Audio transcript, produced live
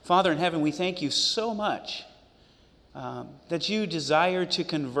Father in heaven, we thank you so much that you desire to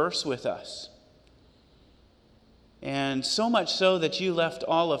converse with us. And so much so that you left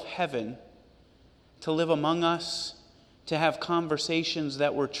all of heaven to live among us, to have conversations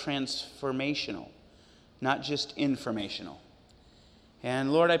that were transformational, not just informational.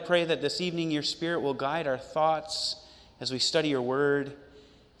 And Lord, I pray that this evening your Spirit will guide our thoughts as we study your word.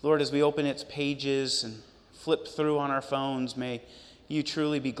 Lord, as we open its pages and flip through on our phones, may you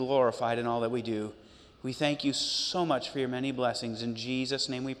truly be glorified in all that we do. We thank you so much for your many blessings. In Jesus'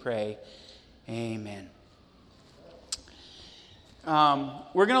 name we pray. Amen.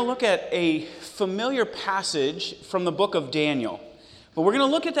 We're going to look at a familiar passage from the book of Daniel. But we're going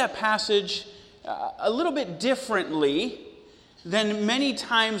to look at that passage a little bit differently than many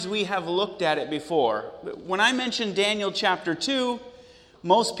times we have looked at it before. When I mention Daniel chapter 2,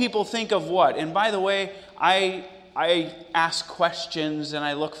 most people think of what? And by the way, I ask questions and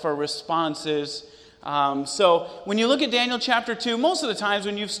I look for responses. So when you look at Daniel chapter 2, most of the times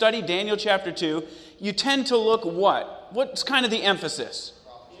when you've studied Daniel chapter 2, you tend to look what? What's kind of the emphasis?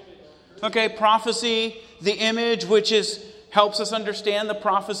 Okay, prophecy, the image, which helps us understand the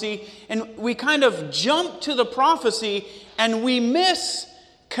prophecy. And we kind of jump to the prophecy and we miss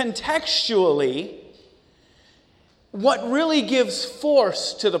contextually what really gives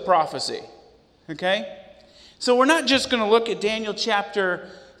force to the prophecy. Okay? So we're not just going to look at Daniel chapter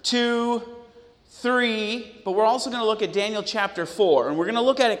 2, 3, but we're also going to look at Daniel chapter 4. And we're going to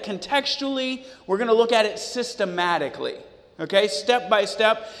look at it contextually. We're going to look at it systematically. Okay, step by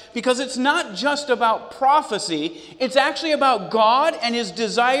step. Because it's not just about prophecy. It's actually about God and his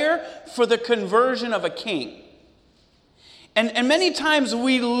desire for the conversion of a king. And many times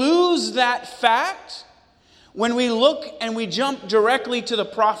we lose that fact when we look and we jump directly to the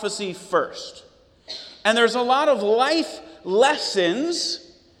prophecy first. And there's a lot of life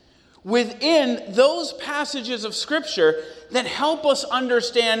lessons within those passages of Scripture that help us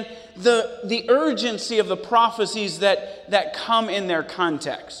understand the urgency of the prophecies that come in their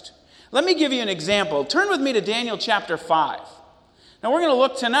context. Let me give you an example. Turn with me to Daniel chapter 5. Now we're going to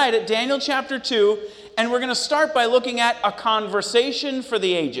look tonight at Daniel chapter 2, and we're going to start by looking at a conversation for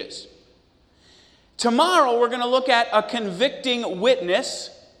the ages. Tomorrow we're going to look at a convicting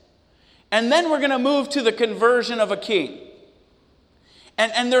witness, and then we're going to move to the conversion of a king.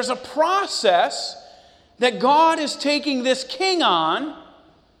 And there's a process that God is taking this king on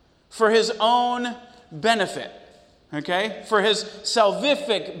for his own benefit. Okay? For his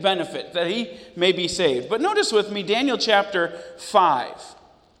salvific benefit, that he may be saved. But notice with me Daniel chapter 5.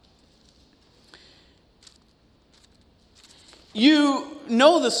 You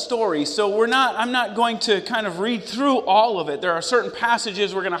know the story, so I'm not going to kind of read through all of it. There are certain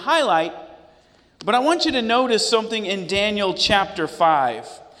passages we're going to highlight. But I want you to notice something in Daniel chapter 5.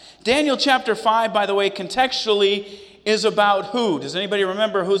 Daniel chapter 5, by the way, contextually is about who? Does anybody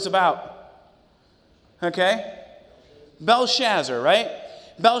remember who's about? Okay? Belshazzar, right?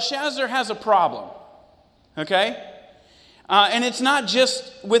 Belshazzar has a problem. Okay? And it's not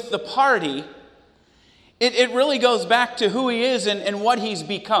just with the party. It really goes back to who he is and what he's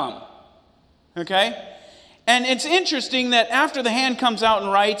become. Okay? And it's interesting that after the hand comes out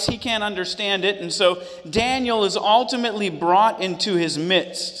and writes, he can't understand it. And so Daniel is ultimately brought into his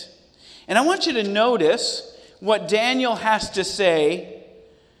midst. And I want you to notice what Daniel has to say,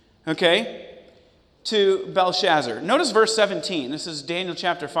 okay, to Belshazzar. Notice verse 17. This is Daniel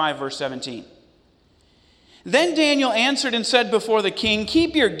chapter 5, verse 17. Then Daniel answered and said before the king,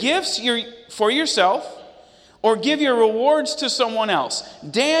 keep your gifts for yourself, or give your rewards to someone else.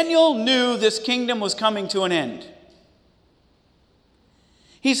 Daniel knew this kingdom was coming to an end.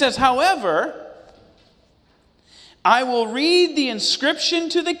 He says, however, I will read the inscription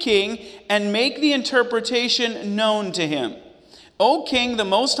to the king and make the interpretation known to him. O king, the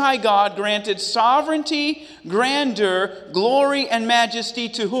Most High God granted sovereignty, grandeur, glory, and majesty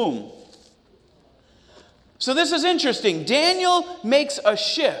to whom? So this is interesting. Daniel makes a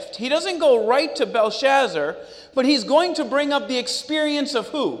shift. He doesn't go right to Belshazzar, but he's going to bring up the experience of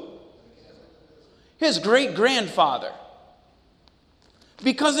who? His great-grandfather.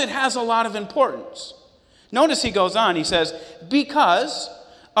 Because it has a lot of importance. Notice he goes on. He says, because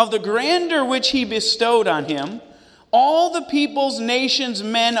of the grandeur which he bestowed on him, all the peoples, nations,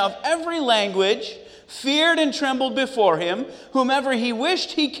 men of every language feared and trembled before him. Whomever he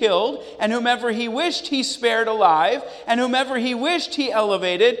wished he killed, and whomever he wished he spared alive, and whomever he wished he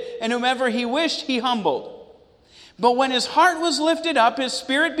elevated, and whomever he wished he humbled. But when his heart was lifted up, his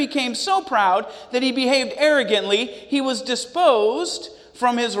spirit became so proud that he behaved arrogantly. He was disposed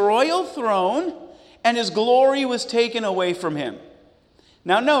from his royal throne, and his glory was taken away from him.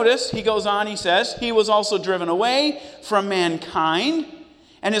 Now notice, he goes on, he says, he was also driven away from mankind,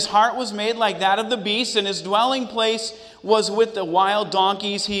 and his heart was made like that of the beasts, and his dwelling place was with the wild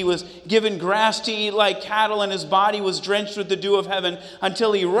donkeys. He was given grass to eat like cattle, and his body was drenched with the dew of heaven,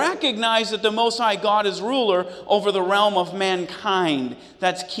 until he recognized that the Most High God is ruler over the realm of mankind.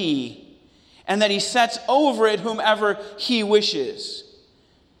 That's key. And that he sets over it whomever he wishes.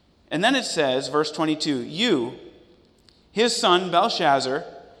 And then it says, verse 22, you, his son Belshazzar,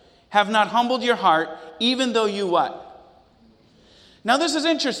 have not humbled your heart, even though you what? Now this is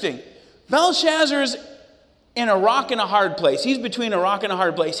interesting. Belshazzar's in a rock and a hard place. He's between a rock and a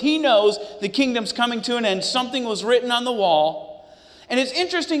hard place. He knows the kingdom's coming to an end. Something was written on the wall. And it's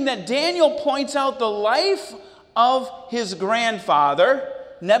interesting that Daniel points out the life of his grandfather,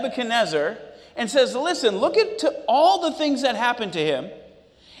 Nebuchadnezzar, and says, listen, look at all the things that happened to him.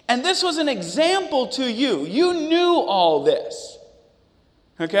 And this was an example to you. You knew all this.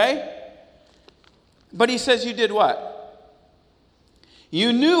 Okay? But he says you did what?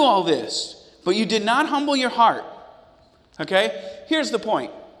 You knew all this, but you did not humble your heart. Okay? Here's the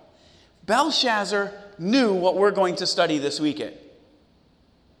point. Belshazzar knew what we're going to study this weekend.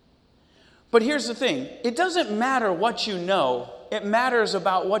 But here's the thing. It doesn't matter what you know. It matters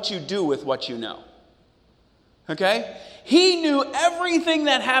about what you do with what you know. Okay? He knew everything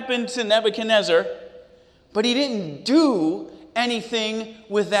that happened to Nebuchadnezzar, but he didn't do anything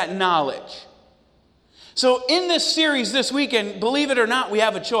with that knowledge. So in this series this weekend, believe it or not, we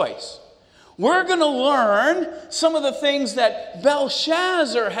have a choice. We're going to learn some of the things that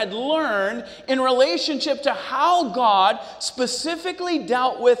Belshazzar had learned in relationship to how God specifically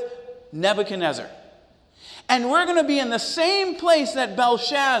dealt with Nebuchadnezzar. And we're going to be in the same place that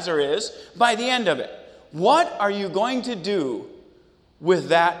Belshazzar is by the end of it. What are you going to do with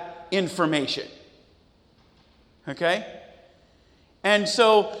that information? Okay? And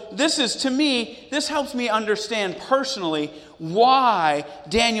so this is, to me, this helps me understand personally why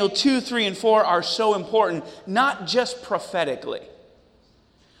Daniel 2, 3, and 4 are so important, not just prophetically,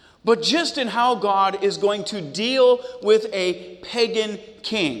 but just in how God is going to deal with a pagan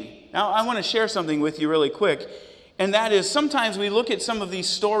king. Now, I want to share something with you really quick, and that is sometimes we look at some of these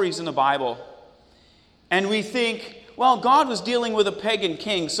stories in the Bible, and we think, well, God was dealing with a pagan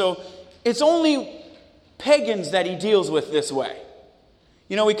king, so it's only pagans that he deals with this way.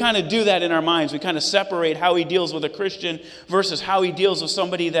 You know, we kind of do that in our minds. We kind of separate how he deals with a Christian versus how he deals with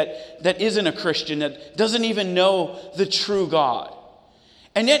somebody that isn't a Christian, that doesn't even know the true God.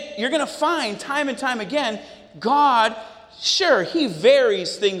 And yet, you're going to find time and time again, God, sure, he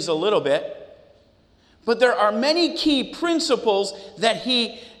varies things a little bit, but there are many key principles that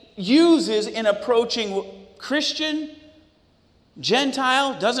he uses in approaching Christian,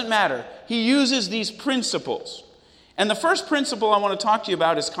 Gentile, doesn't matter. He uses these principles. And the first principle I want to talk to you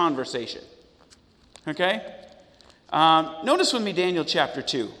about is conversation. Okay? Notice with me Daniel chapter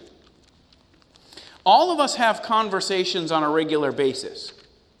 2. All of us have conversations on a regular basis.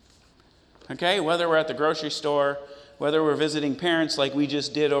 Okay? Whether we're at the grocery store, whether we're visiting parents like we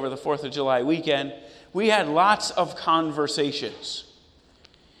just did over the 4th of July weekend, we had lots of conversations.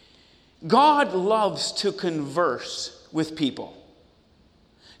 God loves to converse with people.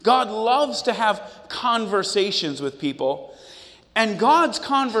 God loves to have conversations with people. And God's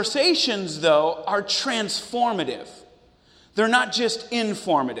conversations, though, are transformative. They're not just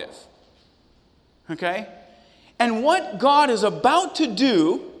informative. Okay? And what God is about to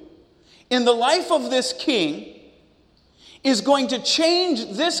do in the life of this king is going to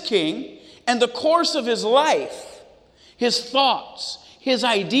change this king and the course of his life, his thoughts, his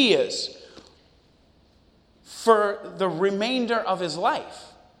ideas for the remainder of his life.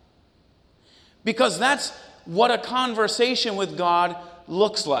 Because that's what a conversation with God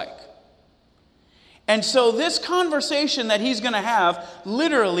looks like. And so this conversation that he's going to have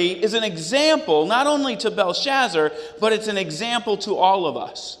literally is an example, not only to Belshazzar, but it's an example to all of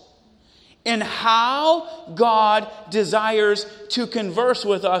us. In how God desires to converse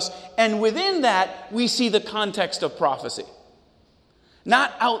with us. And within that, we see the context of prophecy.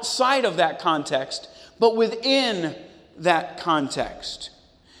 Not outside of that context, but within that context.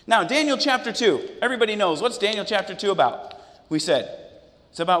 Now, Daniel chapter 2. Everybody knows. What's Daniel chapter 2 about? We said.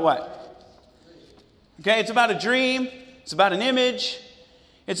 It's about what? Okay, it's about a dream. It's about an image.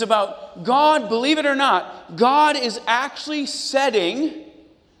 It's about God, believe it or not, God is actually setting,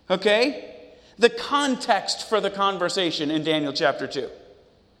 okay, the context for the conversation in Daniel chapter 2.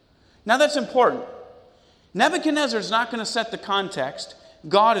 Now, that's important. Nebuchadnezzar is not going to set the context.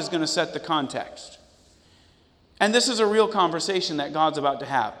 God is going to set the context. And this is a real conversation that God's about to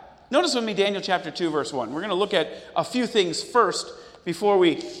have. Notice with me Daniel chapter 2, verse 1. We're going to look at a few things first before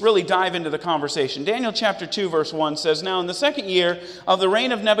we really dive into the conversation. Daniel chapter 2, verse 1 says, "Now in the second year of the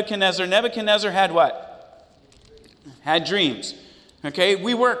reign of Nebuchadnezzar, Nebuchadnezzar had what? Had dreams." Okay,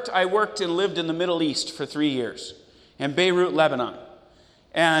 I worked and lived in the Middle East for 3 years, in Beirut, Lebanon.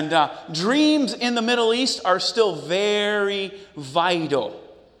 And dreams in the Middle East are still very vital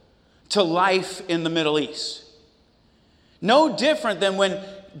to life in the Middle East. No different than when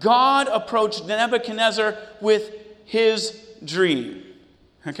God approached Nebuchadnezzar with his dream.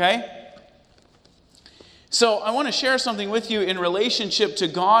 Okay? So I want to share something with you in relationship to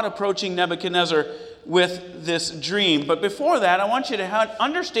God approaching Nebuchadnezzar with this dream. But before that, I want you to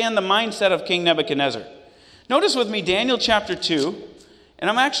understand the mindset of King Nebuchadnezzar. Notice with me Daniel chapter 2, and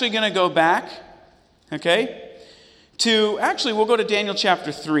I'm actually going to go back, okay, we'll go to Daniel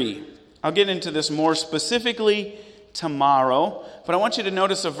chapter 3. I'll get into this more specifically tomorrow, but I want you to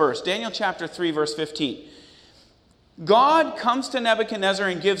notice a verse. Daniel chapter 3, verse 15. God comes to Nebuchadnezzar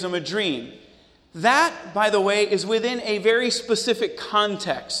and gives him a dream. That, by the way, is within a very specific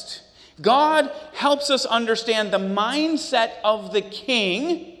context. God helps us understand the mindset of the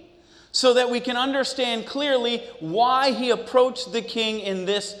king so that we can understand clearly why he approached the king in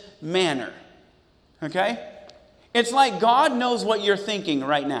this manner. Okay? It's like God knows what you're thinking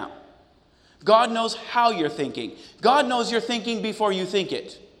right now. God knows how you're thinking. God knows you're thinking before you think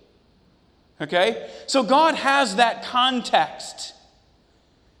it. Okay? So God has that context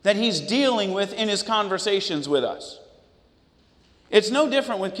that he's dealing with in his conversations with us. It's no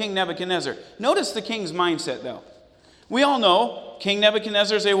different with King Nebuchadnezzar. Notice the king's mindset, though. We all know King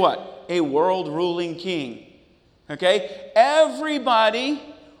Nebuchadnezzar is a what? A world-ruling king. Okay? Everybody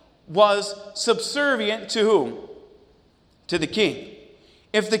was subservient to whom? To the king.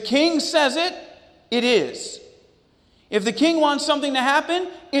 If the king says it, it is. If the king wants something to happen,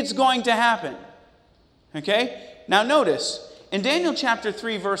 it's going to happen. Okay? Now notice, in Daniel chapter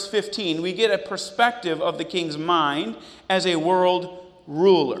 3, verse 15, we get a perspective of the king's mind as a world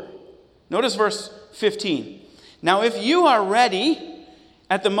ruler. Notice verse 15. "Now if you are ready,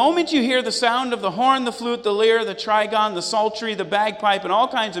 at the moment you hear the sound of the horn, the flute, the lyre, the trigon, the psaltery, the bagpipe, and all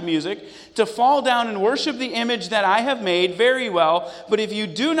kinds of music, to fall down and worship the image that I have made, very well. But if you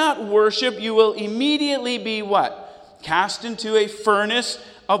do not worship, you will immediately be" what? "Cast into a furnace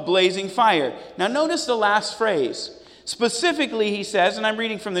of blazing fire." Now notice the last phrase. Specifically, he says, and I'm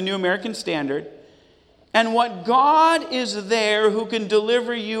reading from the New American Standard, "And what God is there who can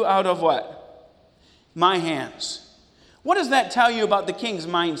deliver you out of" what? "My hands." What does that tell you about the king's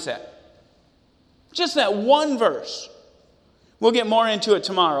mindset? Just that one verse. We'll get more into it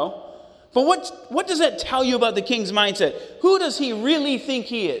tomorrow. But what does that tell you about the king's mindset? Who does he really think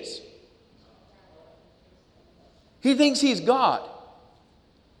he is? He thinks he's God.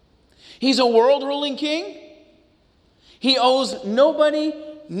 He's a world-ruling king. He owes nobody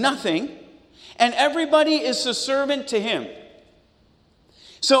nothing, and everybody is subservient to him.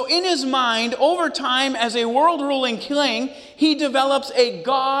 So in his mind, over time, as a world-ruling king, he develops a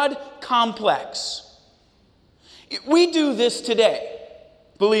God complex. We do this today,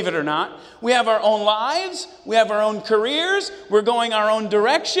 believe it or not. We have our own lives, we have our own careers, we're going our own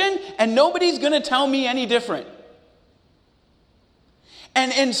direction, and nobody's going to tell me any different.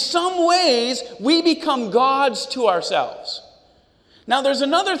 And in some ways, we become gods to ourselves. Now, there's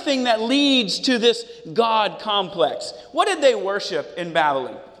another thing that leads to this God complex. What did they worship in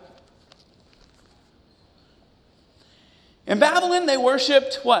Babylon? In Babylon, they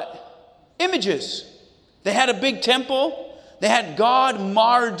worshipped what? Images. They had a big temple. They had God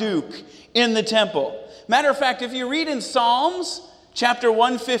Marduk in the temple. Matter of fact, if you read in Psalms chapter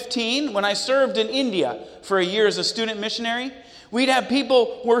 115, when I served in India for a year as a student missionary, we'd have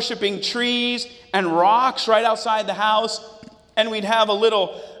people worshiping trees and rocks right outside the house. And we'd have a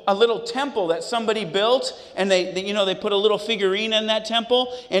little temple that somebody built, and they put a little figurine in that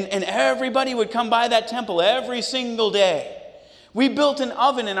temple, and everybody would come by that temple every single day. We built an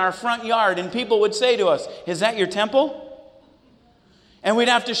oven in our front yard, and people would say to us, "Is that your temple?" And we'd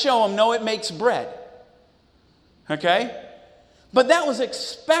have to show them, "No, it makes bread." Okay? But that was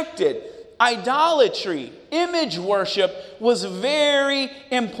expected. Idolatry, image worship was very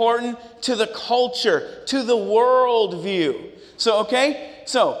important to the culture, to the worldview.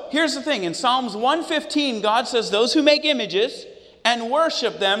 So here's the thing. In Psalms 115, God says those who make images and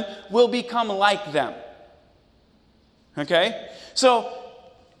worship them will become like them. Okay? So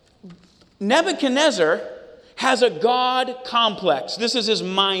Nebuchadnezzar has a God complex. This is his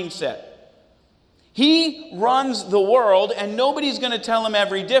mindset. He runs the world, and nobody's going to tell him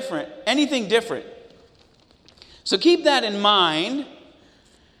anything different. So keep that in mind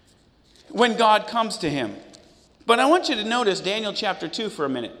when God comes to him. But I want you to notice Daniel chapter 2 for a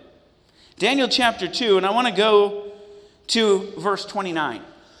minute. Daniel chapter 2, and I want to go to verse 29.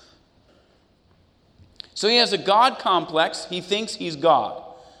 So he has a God complex. He thinks he's God.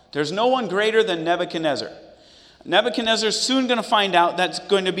 There's no one greater than Nebuchadnezzar. Nebuchadnezzar's soon going to find out that's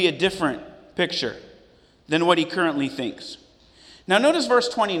going to be a different picture than what he currently thinks. Now notice verse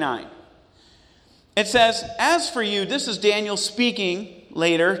 29. It says, as for you, this is Daniel speaking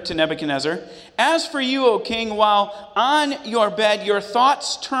later to Nebuchadnezzar. As for you, O king, while on your bed, your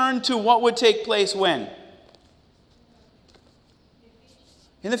thoughts turn to what would take place when?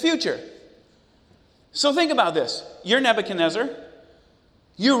 In the future. So think about this. You're Nebuchadnezzar.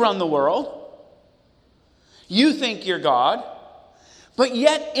 You run the world. You think you're God. But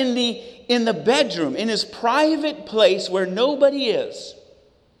yet in the bedroom, in his private place where nobody is,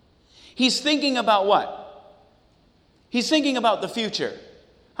 he's thinking about what? He's thinking about the future.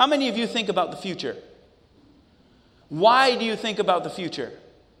 How many of you think about the future? Why do you think about the future?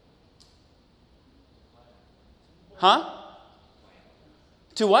 Huh?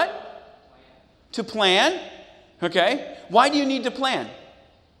 To what? To plan. Okay. Why do you need to plan?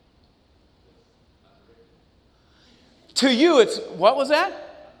 To you, it's, what was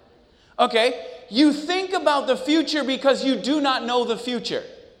that? Okay. You think about the future because you do not know the future.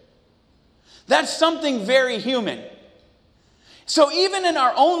 That's something very human. So even in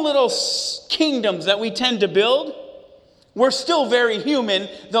our own little kingdoms that we tend to build, we're still very human,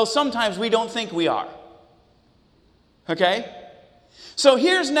 though sometimes we don't think we are. Okay? So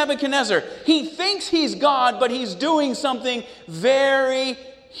here's Nebuchadnezzar. He thinks he's God, but he's doing something very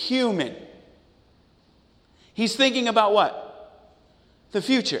human. He's thinking about what? The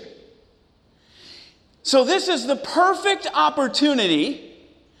future. So this is the perfect opportunity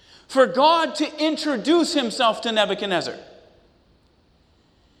for God to introduce himself to Nebuchadnezzar.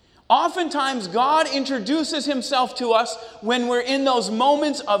 Oftentimes, God introduces himself to us when we're in those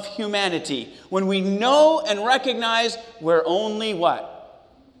moments of humanity, when we know and recognize we're only what?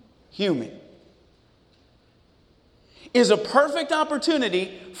 Human. Is a perfect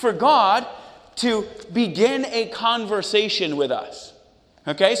opportunity for God to begin a conversation with us.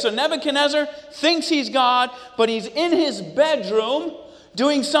 Okay, so Nebuchadnezzar thinks he's God, but he's in his bedroom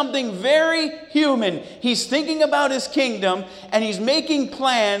doing something very human. He's thinking about his kingdom, and he's making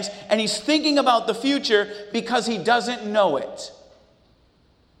plans, and he's thinking about the future because he doesn't know it.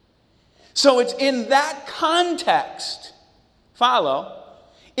 So it's in that context, follow,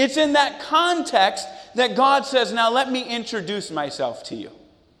 it's in that context that God says, now let me introduce myself to you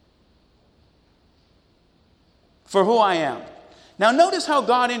for who I am. Now notice how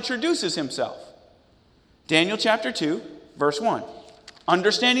God introduces himself. Daniel chapter 2, verse 1.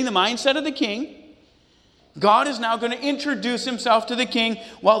 Understanding the mindset of the king, God is now going to introduce himself to the king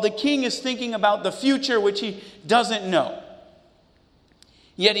while the king is thinking about the future which he doesn't know.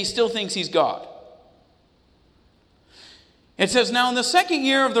 Yet he still thinks he's God. It says, now in the second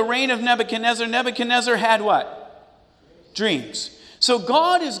year of the reign of Nebuchadnezzar, Nebuchadnezzar had what? Dreams. So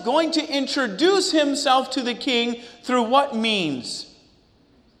God is going to introduce himself to the king through what means?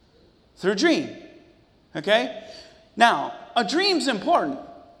 Through dream. Okay? Now, a dream's important,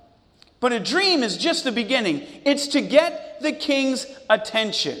 but a dream is just the beginning. It's to get the king's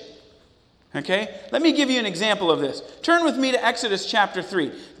attention. Okay? Let me give you an example of this. Turn with me to Exodus chapter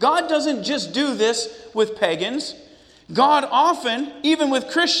 3. God doesn't just do this with pagans. God often, even with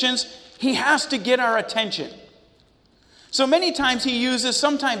Christians, he has to get our attention. So many times he uses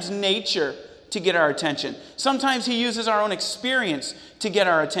sometimes nature to get our attention. Sometimes he uses our own experience to get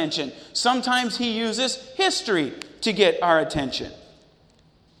our attention. Sometimes he uses history to get our attention.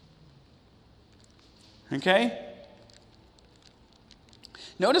 Okay?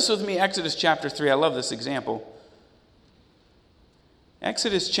 Notice with me Exodus chapter 3. I love this example.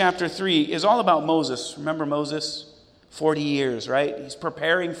 Exodus chapter 3 is all about Moses. Remember Moses? 40 years, right? He's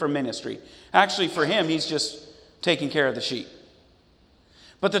preparing for ministry. Actually, for him, he's just taking care of the sheep.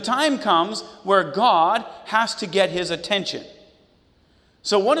 But the time comes where God has to get his attention.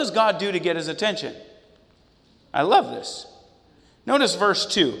 So what does God do to get his attention? I love this. Notice verse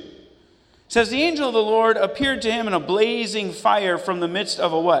 2. It says, the angel of the Lord appeared to him in a blazing fire from the midst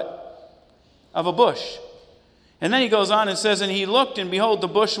of a what? Of a bush. And then he goes on and says, and he looked, and behold, the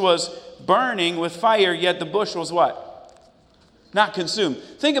bush was burning with fire, yet the bush was what? Not consumed.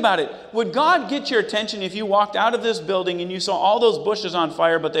 Think about it. Would God get your attention if you walked out of this building and you saw all those bushes on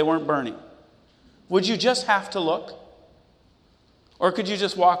fire, but they weren't burning? Would you just have to look? Or could you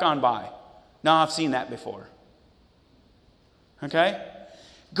just walk on by? No, I've seen that before. Okay?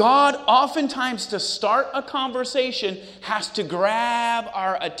 God oftentimes, to start a conversation, has to grab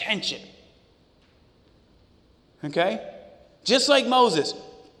our attention. Okay? Just like Moses,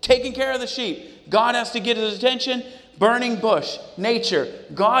 taking care of the sheep. God has to get his attention. Burning bush, nature.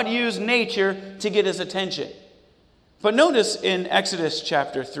 God used nature to get his attention. But notice in Exodus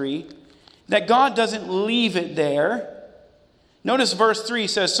chapter 3 that God doesn't leave it there. Notice verse 3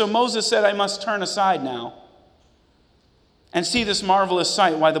 says, "So Moses said, I must turn aside now and see this marvelous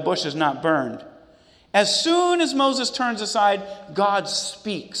sight, why the bush is not burned. As soon as Moses turns aside, God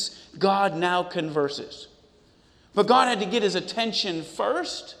speaks. God now converses. But God had to get his attention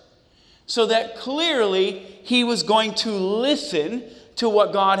first, so that clearly he was going to listen to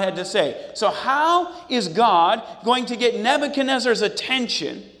what God had to say. So how is God going to get Nebuchadnezzar's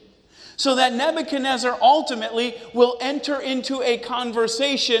attention so that Nebuchadnezzar ultimately will enter into a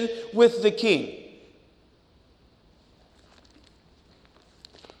conversation with the king?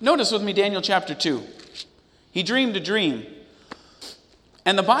 Notice with me Daniel chapter 2. He dreamed a dream.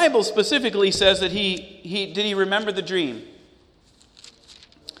 And the Bible specifically says that did he remember the dream?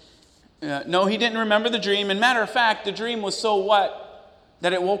 No, he didn't remember the dream. And matter of fact, the dream was so what?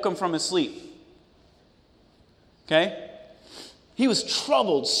 That it woke him from his sleep. Okay? He was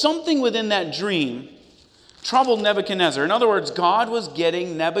troubled. Something within that dream troubled Nebuchadnezzar. In other words, God was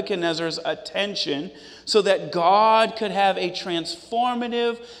getting Nebuchadnezzar's attention so that God could have a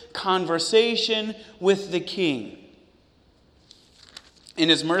transformative conversation with the king. In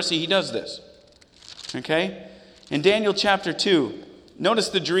his mercy, he does this. Okay? In Daniel chapter 2, notice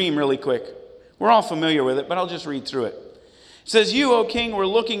the dream really quick. We're all familiar with it, but I'll just read through it. It says, "You, O king, were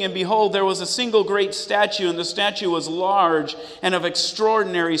looking, and behold, there was a single great statue, and the statue was large and of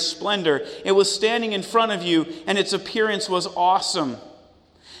extraordinary splendor. It was standing in front of you, and its appearance was awesome.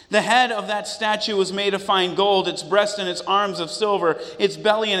 The head of that statue was made of fine gold, its breast and its arms of silver, its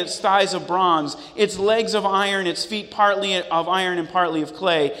belly and its thighs of bronze, its legs of iron, its feet partly of iron and partly of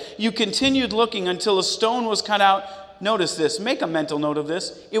clay. You continued looking until a stone was cut out." Notice this. Make a mental note of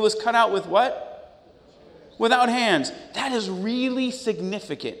this. It was cut out with what? Without hands. That is really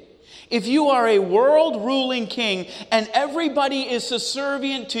significant. If you are a world-ruling king and everybody is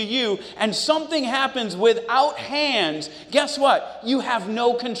subservient to you and something happens without hands, guess what? You have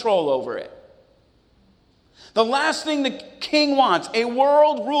no control over it. The last thing the king wants, a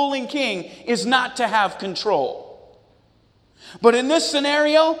world-ruling king, is not to have control. But in this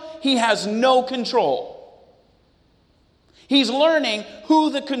scenario, he has no control. He's learning who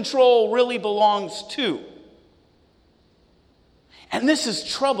the control really belongs to. And this is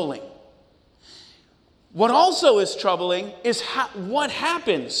troubling. What also is troubling is what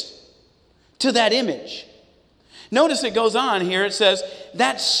happens to that image. Notice it goes on here. It says,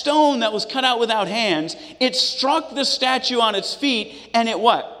 that stone that was cut out without hands, it struck the statue on its feet, and it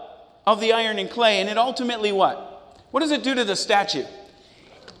what? Of the iron and clay. And it ultimately what? What does it do to the statue?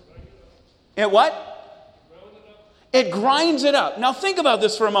 It what? It grinds it up. Now think about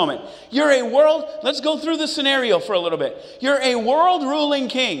this for a moment. Let's go through the scenario for a little bit. You're a world-ruling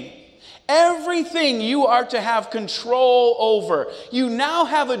king. Everything you are to have control over. You now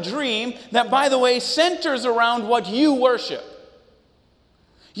have a dream that, by the way, centers around what you worship.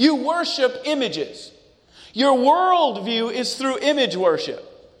 You worship images. Your worldview is through image worship.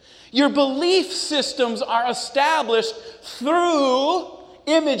 Your belief systems are established through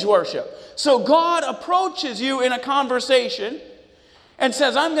image worship. So God approaches you in a conversation and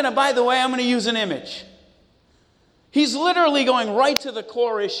says, I'm going to use an image. He's literally going right to the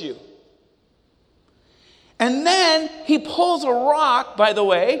core issue. And then he pulls a rock, by the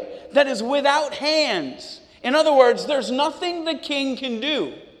way, that is without hands. In other words, there's nothing the king can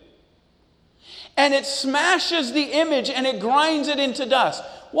do. And it smashes the image and it grinds it into dust.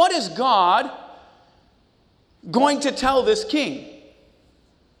 What is God going to tell this king?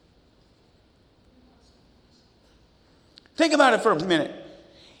 Think about it for a minute.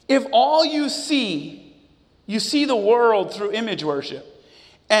 If all you see the world through image worship,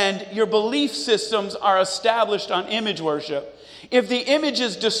 and your belief systems are established on image worship, if the image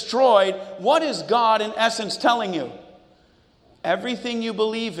is destroyed, what is God in essence telling you? Everything you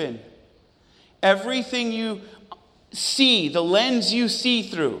believe in, everything you see, the lens you see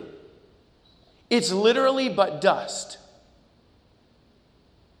through, it's literally but dust.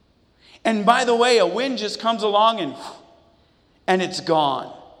 And by the way, a wind just comes along and it's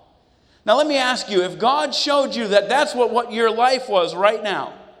gone. Now let me ask you, if God showed you that that's what your life was right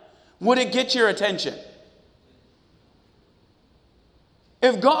now, would it get your attention?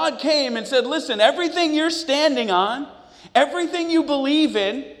 If God came and said, listen, everything you're standing on, everything you believe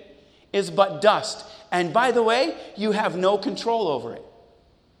in is but dust. And by the way, you have no control over it.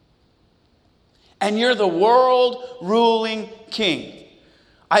 And you're the world ruling king.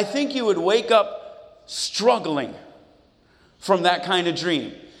 I think you would wake up struggling from that kind of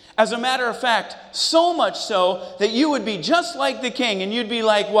dream. As a matter of fact, so much so that you would be just like the king and you'd be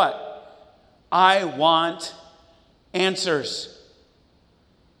like, what? I want answers.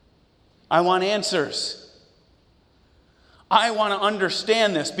 I want answers. I want to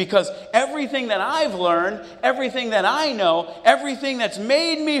understand this because everything that I've learned, everything that I know, everything that's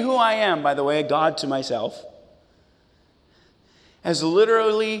made me who I am, by the way, God to myself, has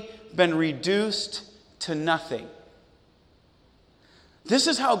literally been reduced to nothing. This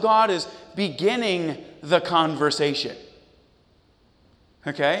is how God is beginning the conversation.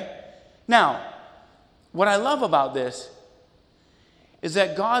 Okay? Now, what I love about this is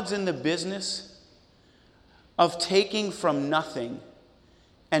that God's in the business of taking from nothing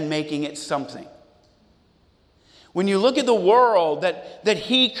and making it something. When you look at the world that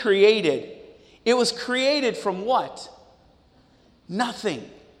He created, it was created from what? Nothing.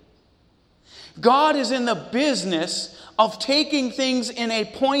 God is in the business of taking things in a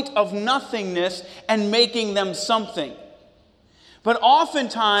point of nothingness and making them something. But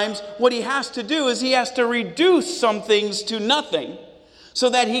oftentimes, what He has to do is He has to reduce some things to nothing so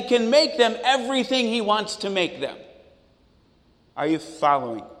that He can make them everything He wants to make them. Are you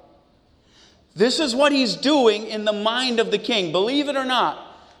following? This is what He's doing in the mind of the king. Believe it or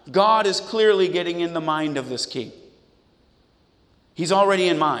not, God is clearly getting in the mind of this king. He's already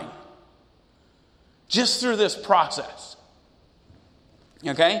in mind. Just through this process.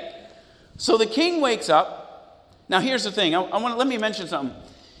 Okay? So the king wakes up. Now here's the thing. Let me mention something.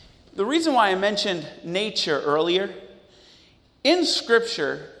 The reason why I mentioned nature earlier, in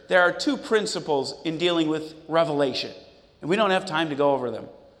Scripture, there are two principles in dealing with revelation. And we don't have time to go over them.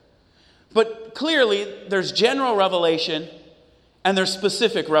 But clearly, there's general revelation and there's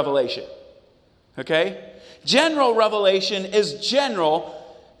specific revelation. Okay? General revelation is general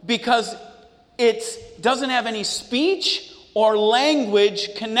because it doesn't have any speech or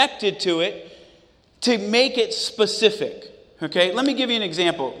language connected to it to make it specific. Okay? Let me give you an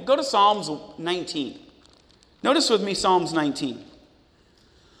example. Go to Psalms 19. Notice with me Psalms 19.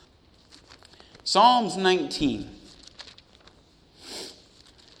 Psalms 19.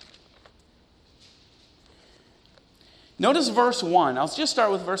 Notice verse 1. I'll just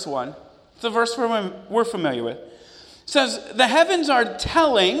start with verse 1. It's a verse we're familiar with. It says, "The heavens are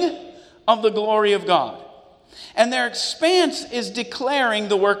telling of the glory of God, and their expanse is declaring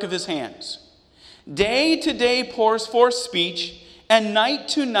the work of His hands. Day to day pours forth speech, and night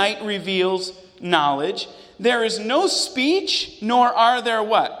to night reveals knowledge. There is no speech, nor are there"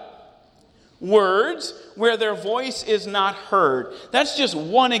 what? "Words where their voice is not heard." That's just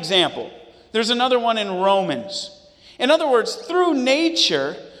one example. There's another one in Romans. In other words, through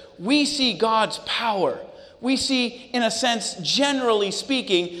nature, we see God's power. We see, in a sense, generally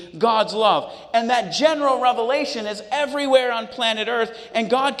speaking, God's love. And that general revelation is everywhere on planet Earth, and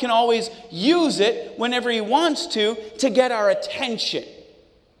God can always use it whenever He wants to get our attention.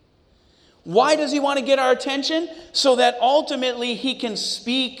 Why does He want to get our attention? So that ultimately He can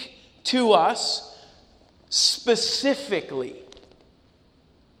speak to us specifically.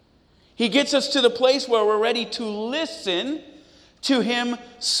 He gets us to the place where we're ready to listen to Him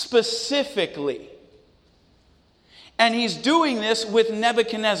specifically. And He's doing this with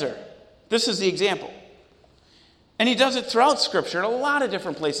Nebuchadnezzar. This is the example. And He does it throughout Scripture in a lot of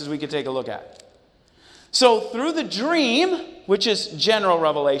different places we could take a look at. So through the dream, which is general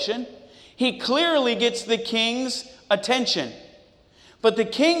revelation, He clearly gets the king's attention. But the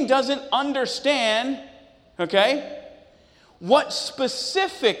king doesn't understand, okay, what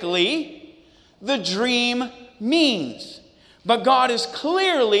specifically the dream means. But God has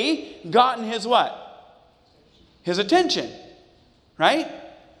clearly gotten his what? His attention. Right?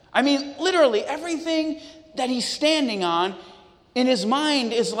 I mean, literally everything that he's standing on in his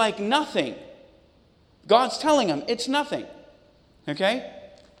mind is like nothing. God's telling him it's nothing. Okay?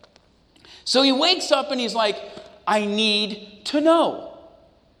 So he wakes up and he's like, I need to know.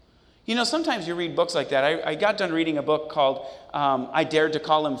 You know, sometimes you read books like that. I got done reading a book called I Dared to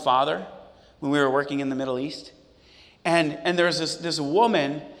Call Him Father when we were working in the Middle East. And there's this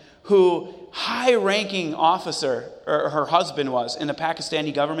woman who high-ranking officer, or her husband was, in the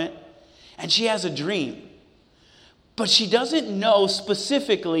Pakistani government. And she has a dream. But she doesn't know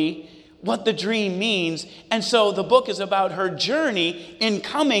specifically what the dream means. And so the book is about her journey in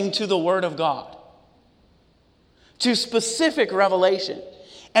coming to the Word of God. To specific revelation.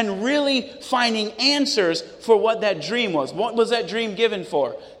 And really finding answers for what that dream was. What was that dream given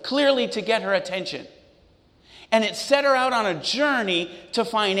for? Clearly to get her attention. And it set her out on a journey to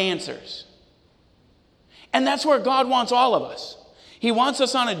find answers. And that's where God wants all of us. He wants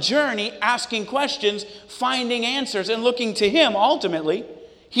us on a journey, asking questions, finding answers, and looking to Him ultimately.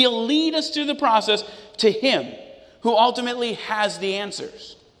 He'll lead us through the process to Him, who ultimately has the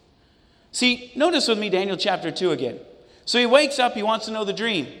answers. See, notice with me Daniel chapter 2 again. So he wakes up, he wants to know the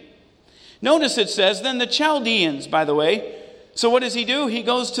dream. Notice it says, then the Chaldeans, by the way. So what does he do? He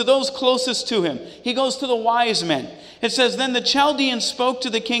goes to those closest to him. He goes to the wise men. It says, then the Chaldeans spoke to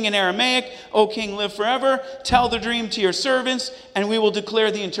the king in Aramaic, O king, live forever. Tell the dream to your servants, and we will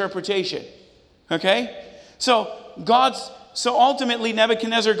declare the interpretation. Okay? So ultimately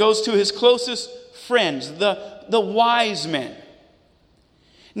Nebuchadnezzar goes to his closest friends, the wise men.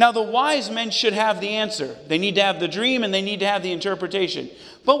 Now the wise men should have the answer. They need to have the dream and they need to have the interpretation.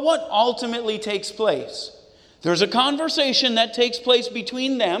 But what ultimately takes place? There's a conversation that takes place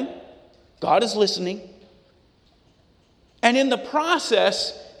between them. God is listening. And in the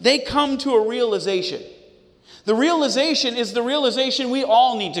process, they come to a realization. The realization is the realization we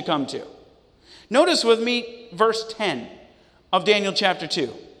all need to come to. Notice with me verse 10 of Daniel chapter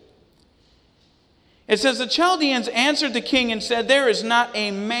 2. It says, the Chaldeans answered the king and said, there is not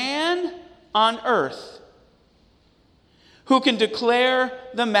a man on earth who can declare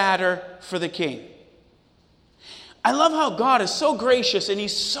the matter for the king. I love how God is so gracious and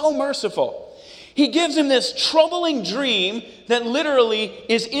He's so merciful. He gives him this troubling dream that literally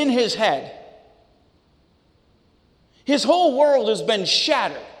is in his head. His whole world has been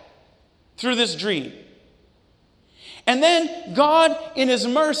shattered through this dream. And then God, in His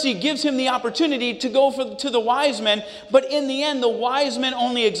mercy, gives him the opportunity to go to the wise men. But in the end, the wise men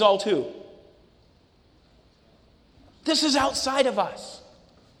only exalt who? This is outside of us.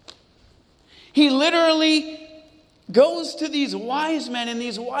 He literally goes to these wise men, and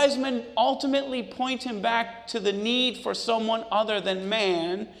these wise men ultimately point him back to the need for someone other than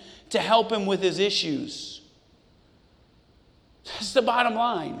man to help him with his issues. That's the bottom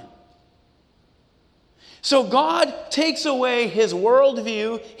line. So God takes away his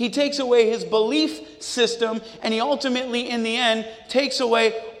worldview, He takes away his belief system, and He ultimately, in the end, takes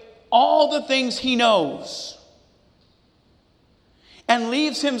away all the things he knows. And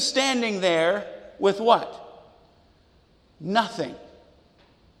leaves him standing there with what? Nothing.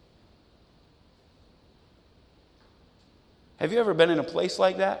 Have you ever been in a place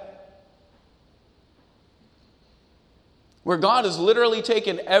like that? Where God has literally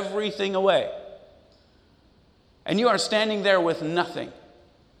taken everything away. And you are standing there with nothing.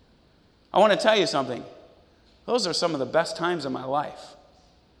 I want to tell you something. Those are some of the best times of my life.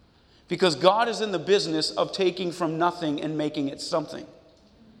 Because God is in the business of taking from nothing and making it something.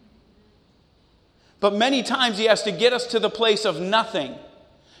 But many times He has to get us to the place of nothing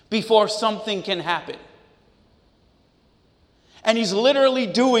before something can happen. And He's literally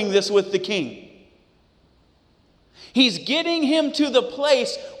doing this with the king. He's getting him to the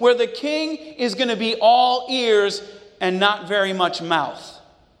place where the king is going to be all ears and not very much mouth.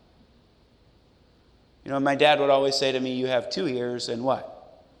 You know, my dad would always say to me, you have 2 ears and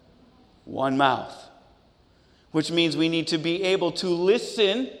what? 1 mouth. Which means we need to be able to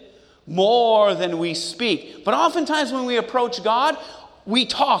listen more than we speak. But oftentimes when we approach God, we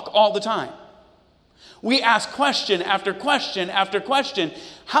talk all the time. We ask question after question after question.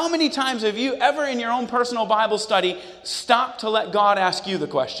 How many times have you ever in your own personal Bible study stopped to let God ask you the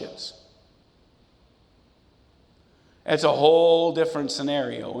questions? It's a whole different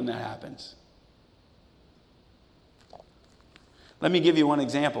scenario when that happens. Let me give you one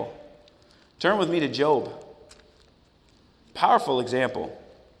example. Turn with me to Job. Powerful example.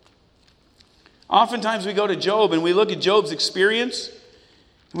 Oftentimes we go to Job and we look at Job's experience.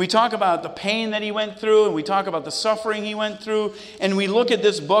 We talk about the pain that he went through, and we talk about the suffering he went through, and we look at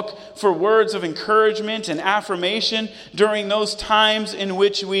this book for words of encouragement and affirmation during those times in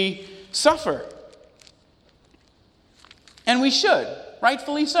which we suffer. And we should,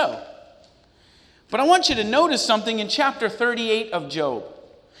 rightfully so. But I want you to notice something in chapter 38 of Job.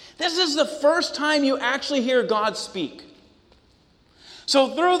 This is the first time you actually hear God speak.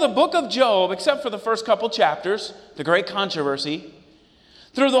 So through the book of Job, except for the first couple chapters, the great controversy,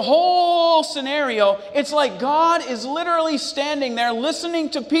 through the whole scenario, it's like God is literally standing there listening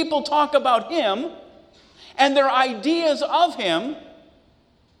to people talk about Him and their ideas of Him,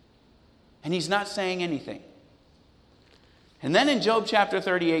 and He's not saying anything. And then in Job chapter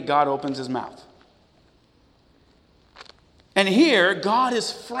 38, God opens His mouth. And here, God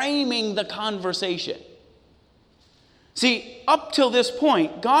is framing the conversation. See, up till this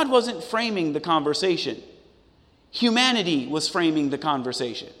point, God wasn't framing the conversation. Humanity was framing the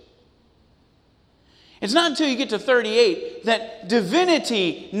conversation. It's not until you get to 38 that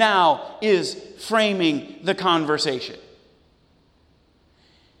divinity now is framing the conversation.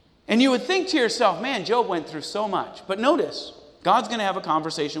 And you would think to yourself, man, Job went through so much. But notice, God's going to have a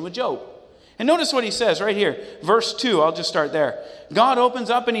conversation with Job. And notice what he says right here. Verse 2, I'll just start there. God opens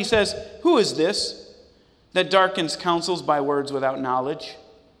up and he says, who is this that darkens counsels by words without knowledge?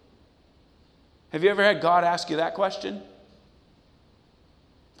 Have you ever had God ask you that question?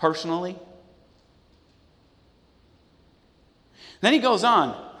 Personally? Then he goes on.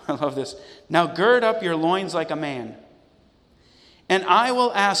 I love this. Now gird up your loins like a man, and I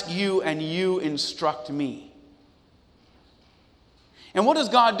will ask you, and you instruct me. And what does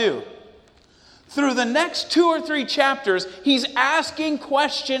God do? Through the next 2 or 3 chapters, he's asking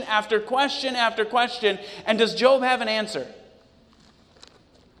question after question after question. And does Job have an answer?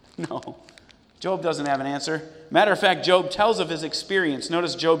 No. Job doesn't have an answer. Matter of fact, Job tells of his experience.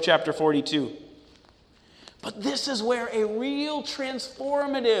 Notice Job chapter 42. But this is where a real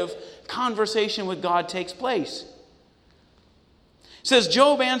transformative conversation with God takes place. It says,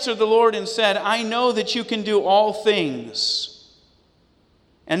 Job answered the Lord and said, I know that you can do all things,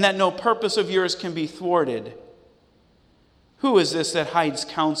 and that no purpose of yours can be thwarted. Who is this that hides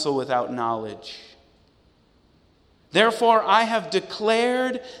counsel without knowledge? Therefore I have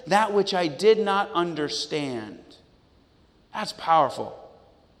declared that which I did not understand. That's powerful.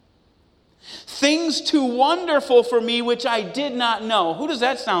 Things too wonderful for me which I did not know. Who does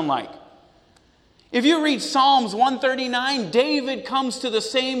that sound like? If you read Psalms 139, David comes to the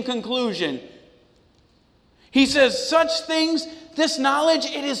same conclusion. He says, such things, this knowledge,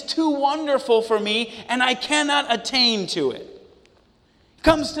 it is too wonderful for me, and I cannot attain to it. He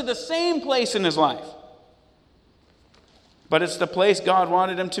comes to the same place in his life. But it's the place God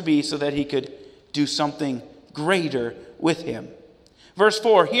wanted him to be so that he could do something greater with him. Verse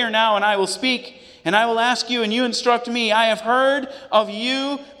 4, hear now and I will speak, and I will ask you and you instruct me. I have heard of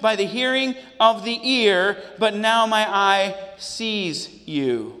you by the hearing of the ear, but now my eye sees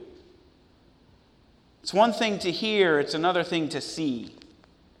you. It's one thing to hear, it's another thing to see.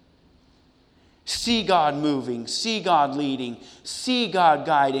 See God moving, see God leading, see God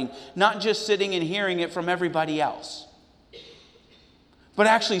guiding, not just sitting and hearing it from everybody else, but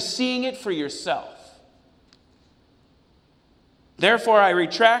actually seeing it for yourself. Therefore I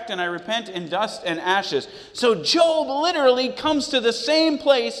retract and I repent in dust and ashes. So Job literally comes to the same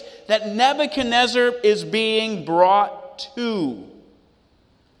place that Nebuchadnezzar is being brought to.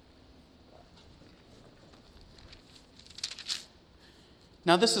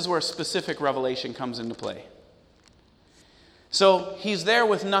 Now this is where specific revelation comes into play. So he's there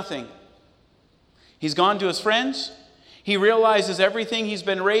with nothing. He's gone to his friends. He realizes everything he's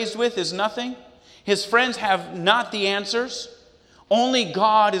been raised with is nothing. His friends have not the answers. Only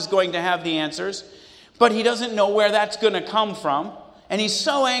God is going to have the answers. But he doesn't know where that's going to come from. And he's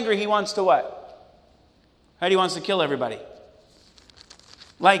so angry he wants to what? He wants to kill everybody.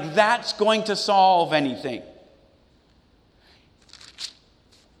 Like that's going to solve anything.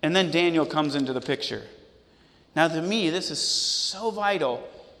 And then Daniel comes into the picture. Now to me, this is so vital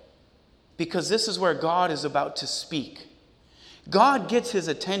because this is where God is about to speak. God gets his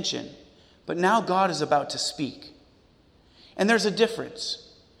attention, but now God is about to speak. And there's a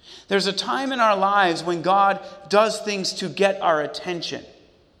difference. There's a time in our lives when God does things to get our attention.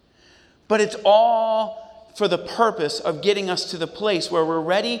 But it's all for the purpose of getting us to the place where we're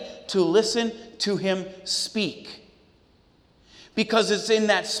ready to listen to him speak. Because it's in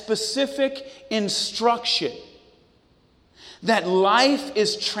that specific instruction that life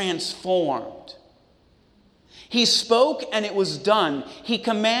is transformed. He spoke and it was done. He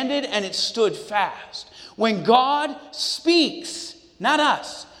commanded and it stood fast. When God speaks, not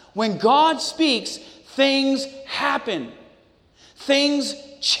us, when God speaks, things happen. Things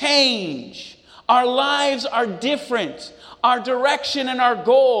change. Our lives are different. Our direction and our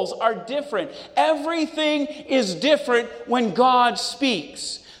goals are different. Everything is different when God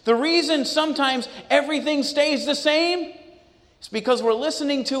speaks. The reason sometimes everything stays the same is because we're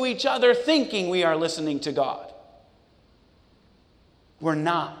listening to each other thinking we are listening to God. We're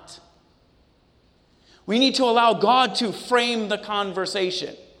not. We need to allow God to frame the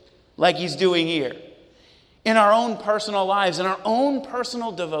conversation like he's doing here in our own personal lives, in our own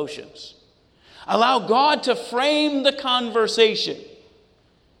personal devotions. Allow God to frame the conversation.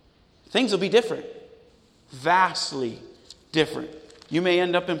 Things will be different. Vastly different. You may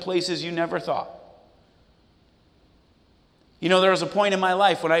end up in places you never thought. You know, there was a point in my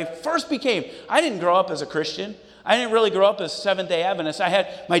life when I didn't grow up as a Christian. I didn't really grow up as Seventh-day Adventist.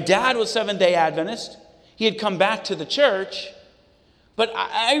 My dad was Seventh-day Adventist. He had come back to the church. But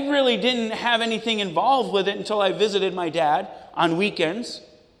I really didn't have anything involved with it until I visited my dad on weekends.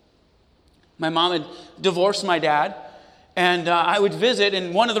 My mom had divorced my dad. And I would visit,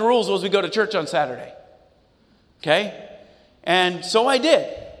 and one of the rules was we go to church on Saturday. Okay? And so I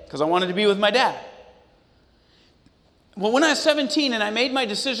did, because I wanted to be with my dad. Well, when I was 17 and I made my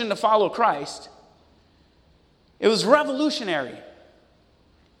decision to follow Christ, it was revolutionary.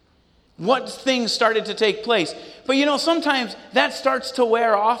 What things started to take place. But sometimes that starts to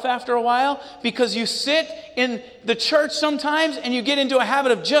wear off after a while, because you sit in the church sometimes and you get into a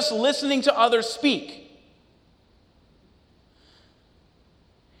habit of just listening to others speak.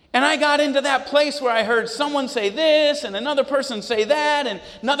 And I got into that place where I heard someone say this and another person say that and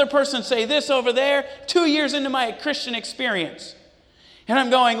another person say this over there, 2 years into my Christian experience. And I'm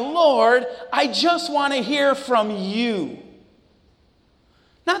going, Lord, I just want to hear from you.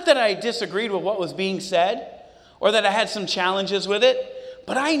 Not that I disagreed with what was being said or that I had some challenges with it,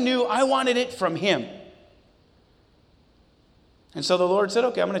 but I knew I wanted it from him. And so the Lord said,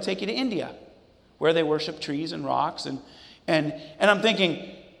 okay, I'm going to take you to India, where they worship trees and rocks. And I'm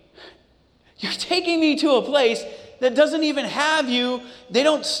thinking, you're taking me to a place that doesn't even have you. They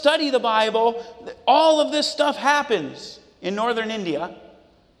don't study the Bible. All of this stuff happens in northern India.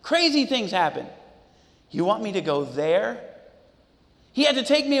 Crazy things happen. You want me to go there? He had to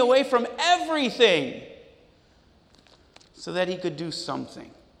take me away from everything so that he could do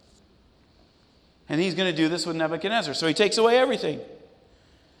something. And he's going to do this with Nebuchadnezzar. So he takes away everything.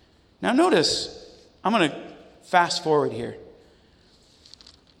 Now notice, I'm going to fast forward here.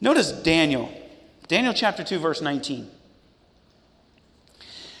 Notice Daniel. Daniel chapter 2, verse 19.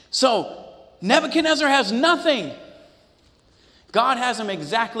 So, Nebuchadnezzar has nothing. God has him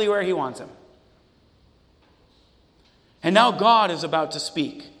exactly where he wants him. And now God is about to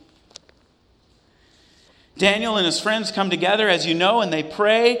speak. Daniel and his friends come together, as you know, and they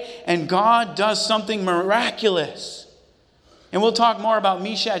pray, and God does something miraculous. And we'll talk more about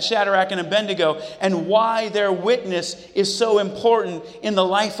Meshach, Shadrach, and Abednego and why their witness is so important in the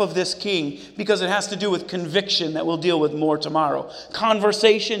life of this king, because it has to do with conviction that we'll deal with more tomorrow.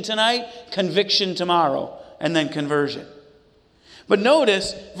 Conversation tonight, conviction tomorrow, and then conversion. But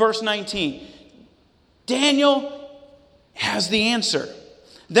notice verse 19. Daniel has the answer.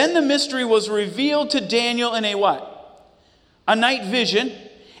 Then the mystery was revealed to Daniel in a what? A night vision.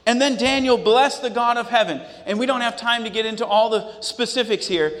 And then Daniel blessed the God of heaven. And we don't have time to get into all the specifics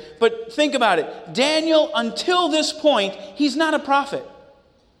here. But think about it. Daniel, until this point, he's not a prophet.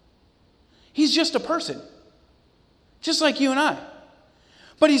 He's just a person. Just like you and I.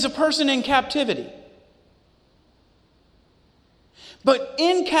 But he's a person in captivity. But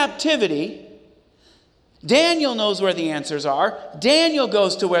in captivity, Daniel knows where the answers are. Daniel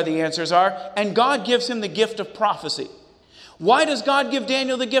goes to where the answers are. And God gives him the gift of prophecy. Why does God give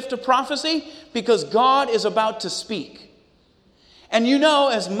Daniel the gift of prophecy? Because God is about to speak. And you know,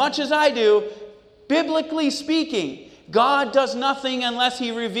 as much as I do, biblically speaking, God does nothing unless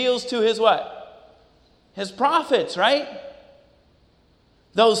he reveals to his what? His prophets, right?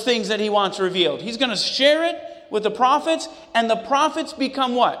 Those things that he wants revealed. He's going to share it with the prophets, and the prophets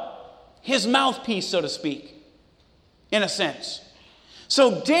become what? His mouthpiece, so to speak, in a sense.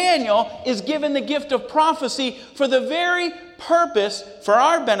 So Daniel is given the gift of prophecy for the very purpose, for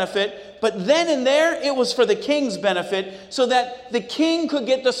our benefit, but then and there it was for the king's benefit, so that the king could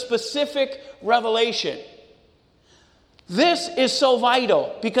get the specific revelation. This is so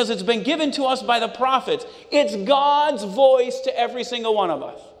vital because it's been given to us by the prophets. It's God's voice to every single one of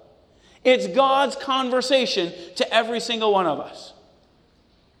us. It's God's conversation to every single one of us.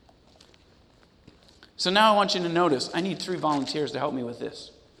 So now I want you to notice, I need 3 volunteers to help me with this.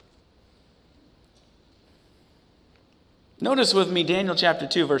 Notice with me Daniel chapter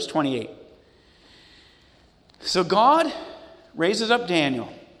 2, verse 28. So God raises up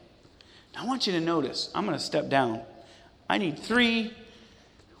Daniel. Now I want you to notice, I'm going to step down. I need 3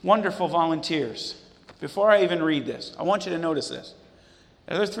 wonderful volunteers. Before I even read this, I want you to notice this.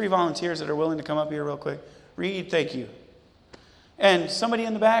 Are there 3 volunteers that are willing to come up here real quick? Read, thank you. And somebody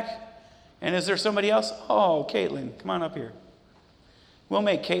in the back? And is there somebody else? Oh, Caitlin, come on up here. We'll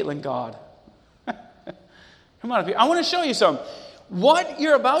make Caitlin God. Come on up here. I want to show you something. What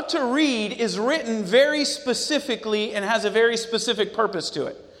you're about to read is written very specifically and has a very specific purpose to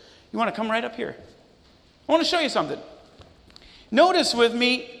it. You want to come right up here? I want to show you something. Notice with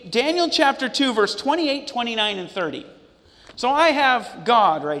me Daniel chapter 2, verse 28, 29, and 30. So I have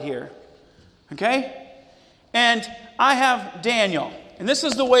God right here. Okay? And I have Daniel. And this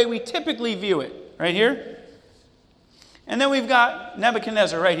is the way we typically view it, right here. And then we've got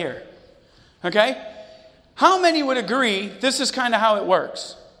Nebuchadnezzar right here. Okay? How many would agree this is kind of how it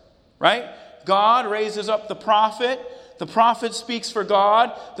works? Right? God raises up the prophet speaks for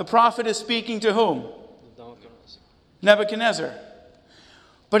God. The prophet is speaking to whom? Nebuchadnezzar.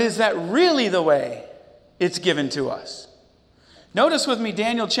 But is that really the way it's given to us? Notice with me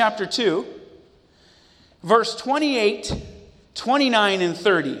Daniel chapter 2, verse 28, 29, and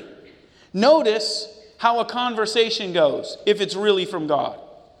 30. Notice how a conversation goes, if it's really from God.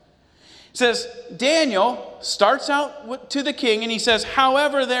 It says, Daniel starts out to the king, and he says,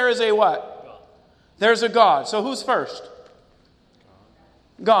 however, there is a what? God. There's a God. So who's first?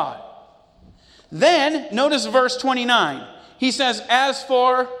 God. Then, notice verse 29. He says, as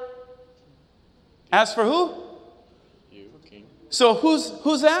for who? You, king. So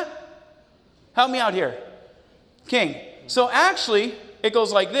who's that? Help me out here. King. So actually, it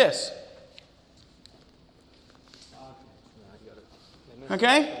goes like this.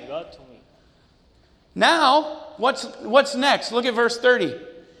 Okay? God to me. Now, what's next? Look at verse 30.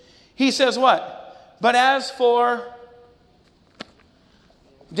 He says what? But as for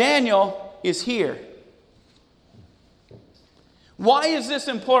Daniel is here. Why is this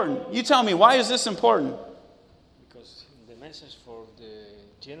important? You tell me, why is this important? Because the message for the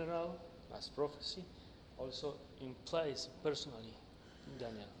general as prophecy also implies personally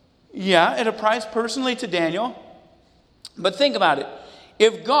Daniel. Yeah, it applies personally to Daniel. But think about it.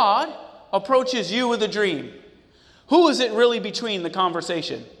 If God approaches you with a dream, who is it really between the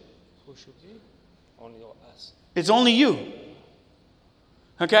conversation? Who should be? Only us. It's only you.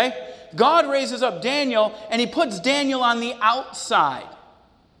 Okay? God raises up Daniel and he puts Daniel on the outside.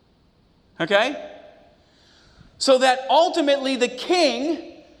 Okay? So that ultimately the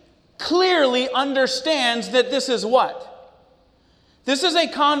king clearly understands that this is what? This is a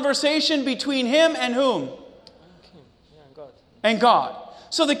conversation between him and whom? God. And God.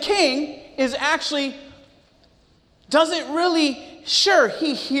 So the king is actually, doesn't really, sure,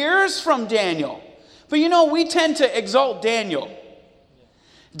 he hears from Daniel. But you know, we tend to exalt Daniel.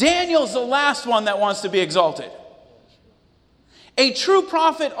 Daniel's the last one that wants to be exalted. A true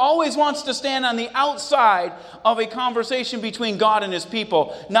prophet always wants to stand on the outside of a conversation between God and his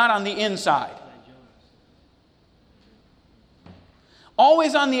people, not on the inside.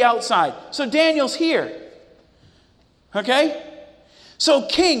 Always on the outside. So Daniel's here. Okay? So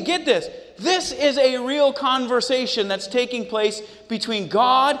king, get this. This is a real conversation that's taking place between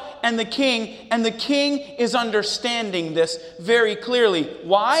God and the king is understanding this very clearly.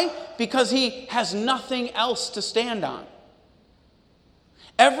 Why? Because he has nothing else to stand on.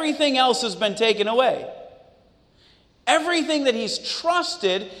 Everything else has been taken away. Everything that he's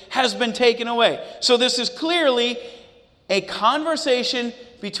trusted has been taken away. So this is clearly a conversation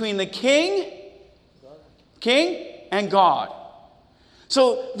between the king and God.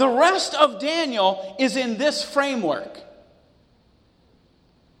 So the rest of Daniel is in this framework.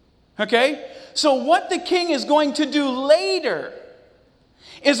 Okay? So what the king is going to do later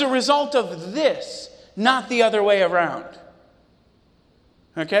is a result of this, not the other way around.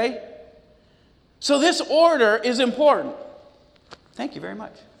 Okay? So this order is important. Thank you very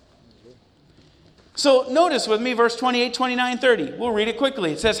much. So notice with me verse 28, 29, 30. We'll read it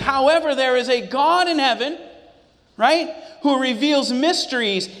quickly. It says, however, there is a God in heaven, right, who reveals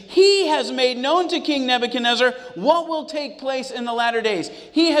mysteries. He has made known to King Nebuchadnezzar what will take place in the latter days.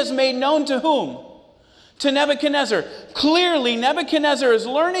 He has made known to whom? To Nebuchadnezzar. Clearly, Nebuchadnezzar is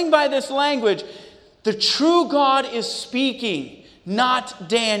learning by this language. The true God is speaking, not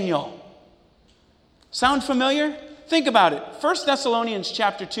Daniel. Sound familiar? Think about it. 1 Thessalonians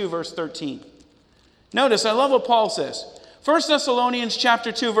chapter 2, verse 13. Notice, I love what Paul says. 1 Thessalonians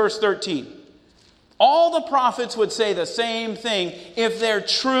chapter 2, verse 13. All the prophets would say the same thing if they're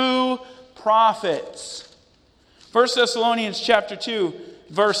true prophets. 1 Thessalonians chapter 2,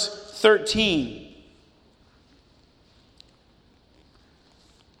 verse 13.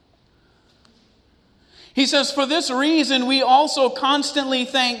 He says, for this reason we also constantly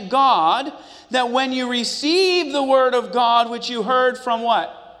thank God that when you receive the word of God which you heard from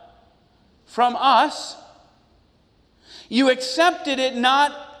what? From us, you accepted it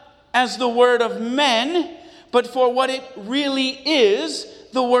not as the word of men, but for what it really is,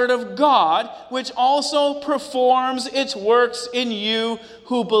 the word of God, which also performs its works in you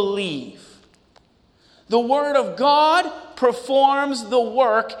who believe. The word of God performs the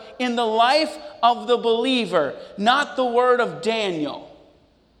work in the life of the believer, not the word of Daniel,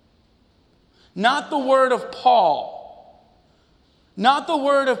 not the word of Paul, not the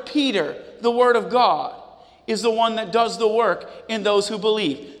word of Peter. The word of God is the one that does the work in those who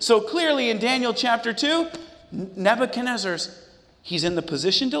believe. So clearly in Daniel chapter 2, Nebuchadnezzar's, he's in the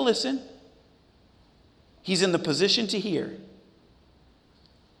position to listen. He's in the position to hear.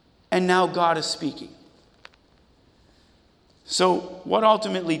 And now God is speaking. So what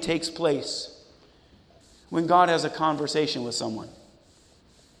ultimately takes place? when God has a conversation with someone,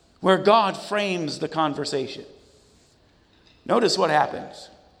 where God frames the conversation. Notice what happens.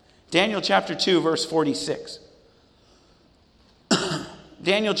 Daniel chapter 2, verse 46.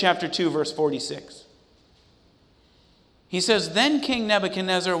 Daniel chapter 2, verse 46. He says, then King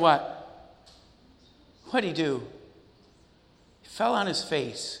Nebuchadnezzar what? What'd he do? He fell on his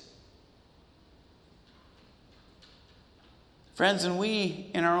face. Friends, and we,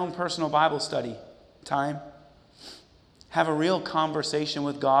 in our own personal Bible study time, have a real conversation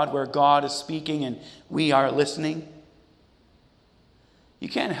with God where God is speaking and we are listening. You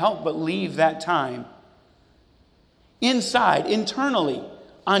can't help but leave that time inside, internally,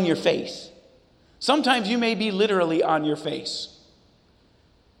 on your face. Sometimes you may be literally on your face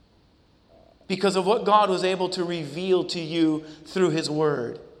because of what God was able to reveal to you through His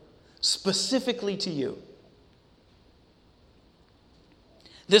Word, specifically to you.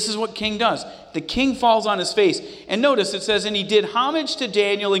 This is what king does. The king falls on his face. And notice it says, and he did homage to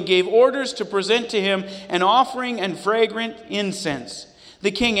Daniel and gave orders to present to him an offering and fragrant incense.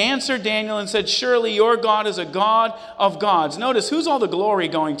 The king answered Daniel and said, surely your God is a God of gods. Notice, who's all the glory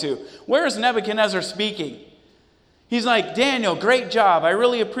going to? Where is Nebuchadnezzar speaking? He's like, Daniel, great job. I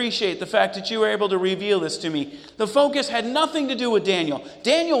really appreciate the fact that you were able to reveal this to me. The focus had nothing to do with Daniel.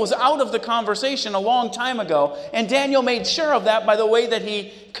 Daniel was out of the conversation a long time ago, and Daniel made sure of that by the way that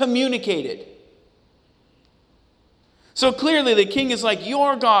he communicated. So clearly the king is like,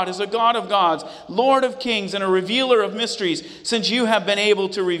 your God is a God of gods, Lord of kings, and a revealer of mysteries, since you have been able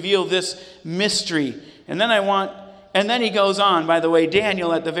to reveal this mystery. And then he goes on, by the way,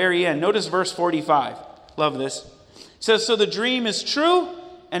 Daniel at the very end. Notice verse 45. Love this. It says, so the dream is true,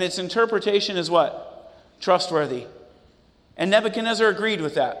 and its interpretation is what? Trustworthy. And Nebuchadnezzar agreed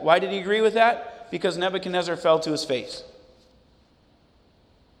with that. Why did he agree with that? Because Nebuchadnezzar fell to his face.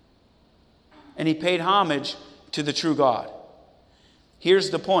 And he paid homage to the true God.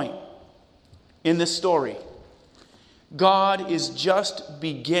 Here's the point in this story. God is just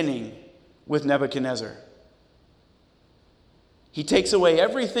beginning with Nebuchadnezzar. He takes away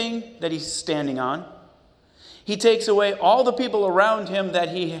everything that he's standing on. He takes away all the people around him that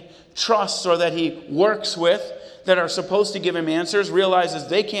he trusts or that he works with that are supposed to give him answers, realizes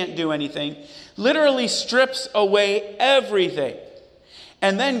they can't do anything, literally strips away everything.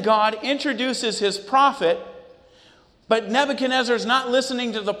 And then God introduces his prophet, but Nebuchadnezzar's not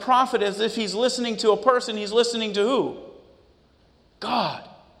listening to the prophet as if he's listening to a person. He's listening to who? God.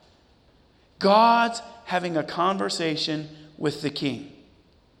 God's having a conversation with the king.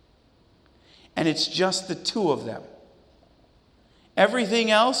 And it's just the two of them.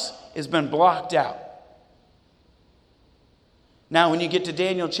 Everything else has been blocked out. Now, when you get to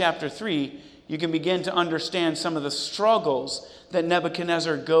Daniel chapter 3, you can begin to understand some of the struggles that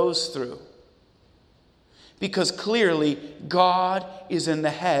Nebuchadnezzar goes through. Because clearly, God is in the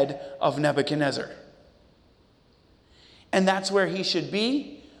head of Nebuchadnezzar. And that's where he should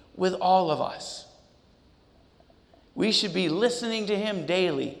be with all of us. We should be listening to him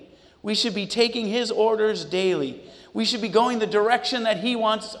daily. We should be taking his orders daily. We should be going the direction that he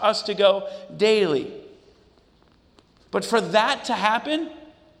wants us to go daily. But for that to happen,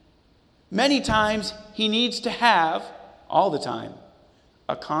 many times he needs to have, all the time,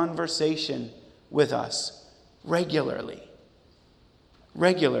 a conversation with us regularly.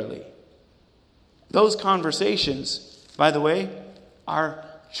 Regularly. Those conversations, by the way, are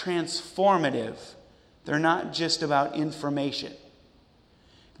transformative. They're not just about information.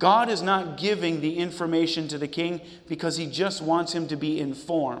 God is not giving the information to the king because he just wants him to be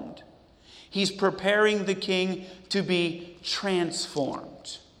informed. He's preparing the king to be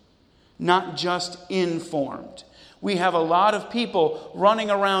transformed, not just informed. We have a lot of people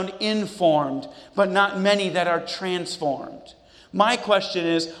running around informed, but not many that are transformed. My question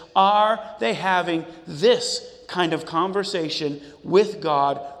is, are they having this kind of conversation with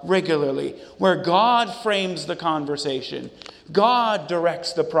God regularly, where God frames the conversation? God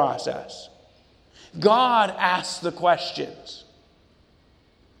directs the process. God asks the questions.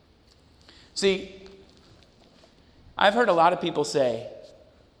 See, I've heard a lot of people say,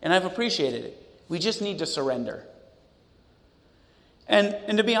 and I've appreciated it, we just need to surrender.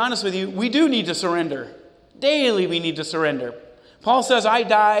 And to be honest with you, we do need to surrender. Daily we need to surrender. Paul says, I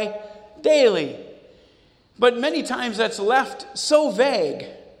die daily. But many times that's left so vague.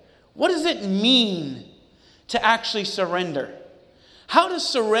 What does it mean to actually surrender? How does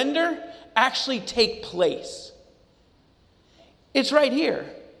surrender actually take place? It's right here.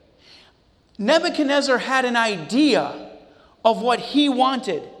 Nebuchadnezzar had an idea of what he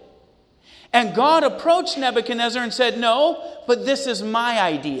wanted. And God approached Nebuchadnezzar and said, no, but this is my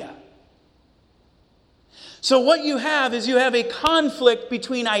idea. So what you have is you have a conflict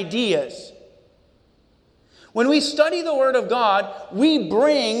between ideas. When we study the Word of God, we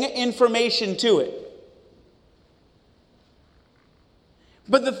bring information to it.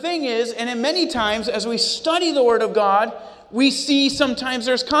 But the thing is, and in many times as we study the Word of God, we see sometimes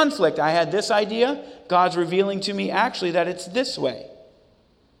there's conflict. I had this idea. God's revealing to me actually that it's this way.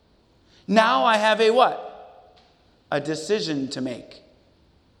 Now I have a what? A decision to make.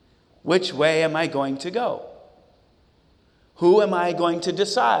 Which way am I going to go? Who am I going to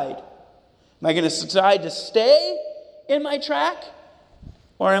decide? Am I going to decide to stay in my track?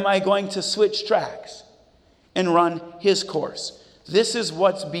 Or am I going to switch tracks and run his course? This is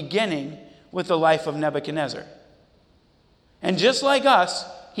what's beginning with the life of Nebuchadnezzar. And just like us,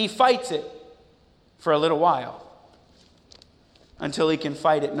 he fights it for a little while until he can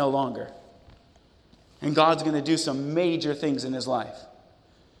fight it no longer. And God's going to do some major things in his life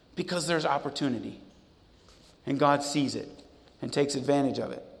because there's opportunity. And God sees it and takes advantage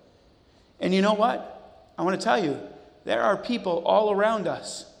of it. And you know what? I want to tell you, there are people all around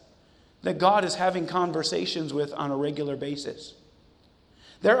us that God is having conversations with on a regular basis.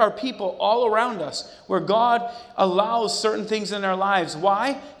 There are people all around us where God allows certain things in their lives.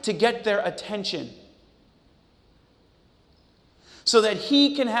 Why? To get their attention. So that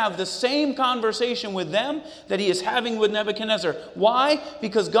he can have the same conversation with them that he is having with Nebuchadnezzar. Why?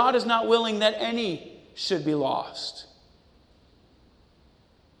 Because God is not willing that any should be lost,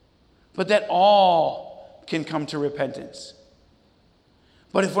 but that all can come to repentance.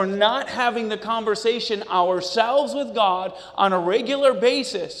 But if we're not having the conversation ourselves with God on a regular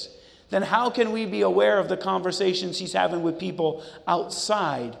basis, then how can we be aware of the conversations he's having with people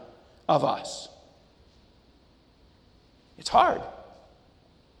outside of us? It's hard.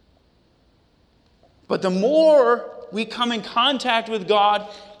 But the more we come in contact with God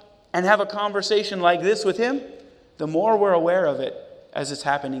and have a conversation like this with him, the more we're aware of it as it's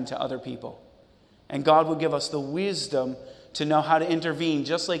happening to other people. And God will give us the wisdom to know how to intervene,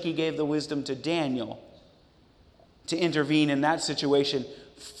 just like he gave the wisdom to Daniel to intervene in that situation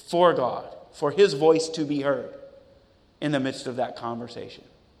for God, for his voice to be heard in the midst of that conversation.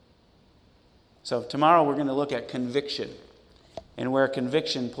 So tomorrow we're going to look at conviction and where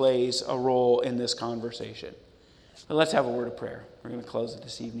conviction plays a role in this conversation. But let's have a word of prayer. We're going to close it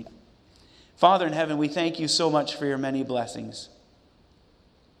this evening. Father in heaven, we thank you so much for your many blessings.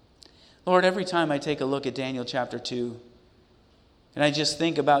 Lord, every time I take a look at Daniel chapter 2, and I just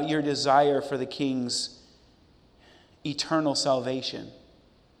think about your desire for the king's eternal salvation.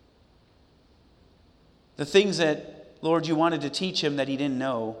 The things that, Lord, you wanted to teach him that he didn't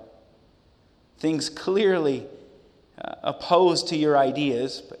know. Things clearly opposed to your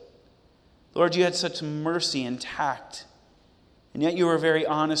ideas. But, Lord, you had such mercy and tact. And yet you were very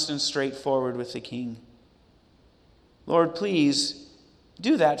honest and straightforward with the king. Lord, please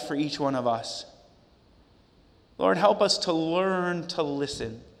do that for each one of us. Lord, help us to learn to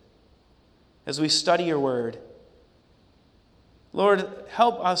listen as we study your word. Lord,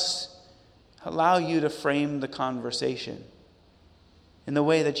 help us allow you to frame the conversation in the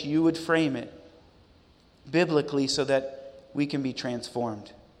way that you would frame it biblically so that we can be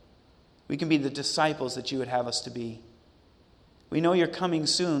transformed. We can be the disciples that you would have us to be. We know you're coming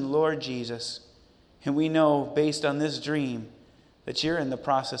soon, Lord Jesus, and we know based on this dream that you're in the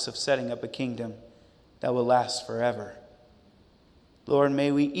process of setting up a kingdom that will last forever. Lord,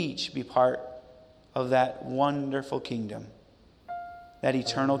 may we each be part of that wonderful kingdom, that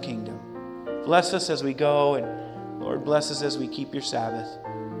eternal kingdom. Bless us as we go, and Lord, bless us as we keep your Sabbath.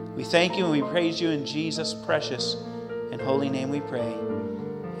 We thank you and we praise you in Jesus' precious and holy name we pray.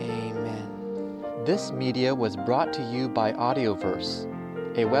 Amen. This media was brought to you by Audioverse,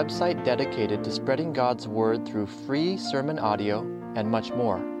 a website dedicated to spreading God's word through free sermon audio and much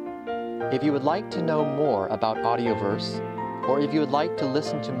more. If you would like to know more about Audioverse, or if you would like to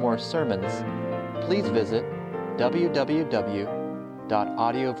listen to more sermons, please visit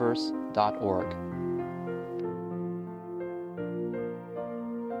www.audioverse.org.